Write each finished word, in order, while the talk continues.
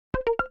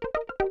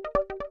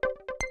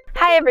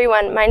Hi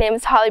everyone, my name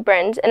is Holly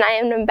Burns and I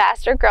am an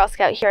Ambassador Girl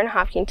Scout here in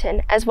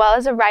Hopkinton, as well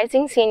as a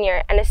rising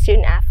senior and a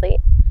student athlete.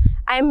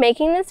 I am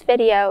making this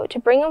video to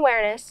bring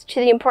awareness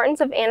to the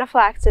importance of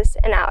anaphylaxis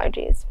and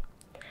allergies.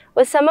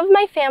 With some of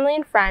my family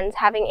and friends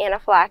having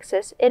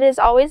anaphylaxis, it has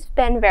always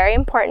been very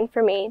important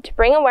for me to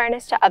bring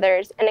awareness to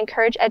others and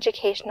encourage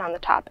education on the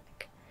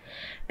topic.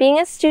 Being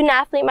a student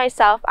athlete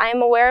myself, I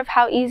am aware of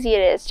how easy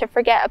it is to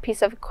forget a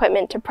piece of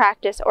equipment to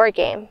practice or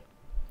game.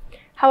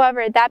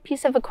 However, that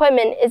piece of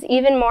equipment is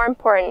even more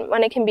important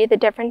when it can be the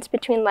difference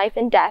between life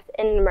and death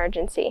in an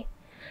emergency.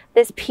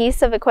 This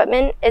piece of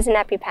equipment is an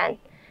Epi-Pen.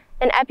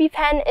 An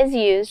Epi-Pen is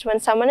used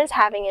when someone is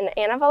having an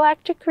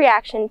anaphylactic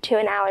reaction to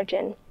an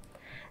allergen.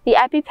 The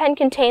Epi-Pen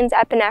contains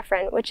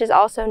epinephrine, which is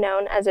also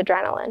known as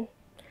adrenaline.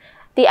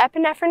 The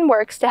epinephrine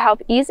works to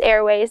help ease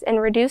airways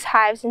and reduce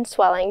hives and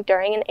swelling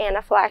during an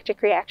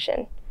anaphylactic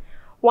reaction.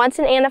 Once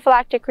an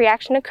anaphylactic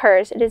reaction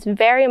occurs, it is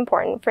very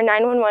important for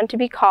 911 to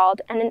be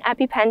called and an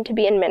Epi-Pen to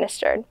be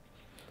administered.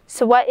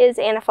 So what is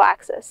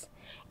anaphylaxis?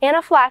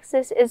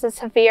 Anaphylaxis is a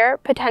severe,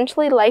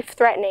 potentially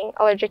life-threatening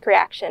allergic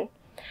reaction.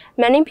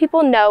 Many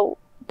people know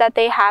that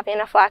they have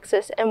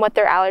anaphylaxis and what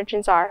their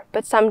allergens are,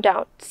 but some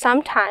don't.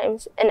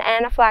 Sometimes an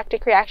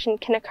anaphylactic reaction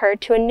can occur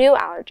to a new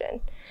allergen,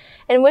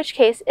 in which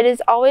case it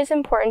is always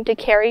important to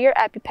carry your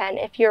Epi-Pen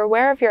if you're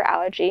aware of your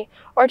allergy,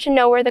 or to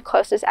know where the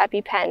closest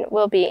Epi-Pen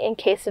will be in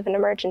case of an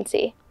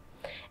emergency.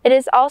 It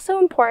is also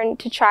important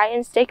to try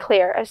and stay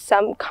clear of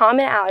some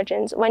common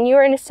allergens when you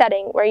are in a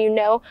setting where you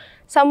know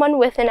someone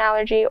with an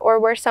allergy or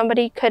where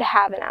somebody could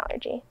have an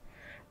allergy.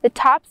 The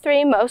top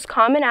 3 most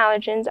common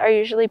allergens are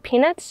usually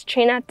peanuts,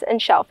 tree nuts,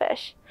 and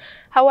shellfish.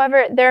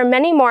 However, there are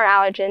many more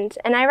allergens,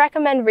 and I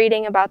recommend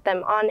reading about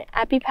them on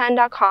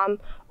epipen.com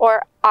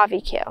or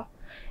AviQ.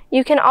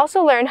 You can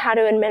also learn how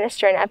to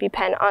administer an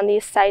Epi-Pen on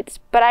these sites,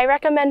 but I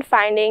recommend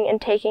finding and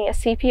taking a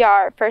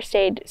CPR first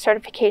aid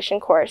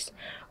certification course,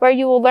 where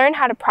you will learn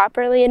how to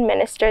properly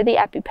administer the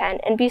Epi-Pen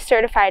and be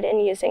certified in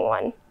using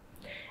one.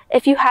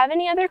 If you have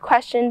any other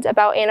questions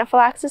about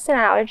anaphylaxis and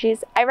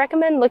allergies, I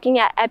recommend looking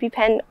at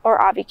Epi-Pen or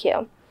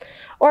AviQ,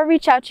 or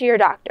reach out to your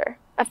doctor.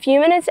 A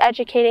few minutes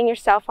educating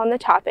yourself on the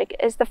topic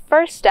is the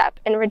first step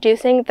in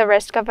reducing the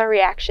risk of a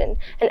reaction,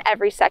 and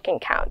every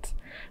second counts.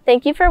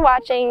 Thank you for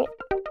watching.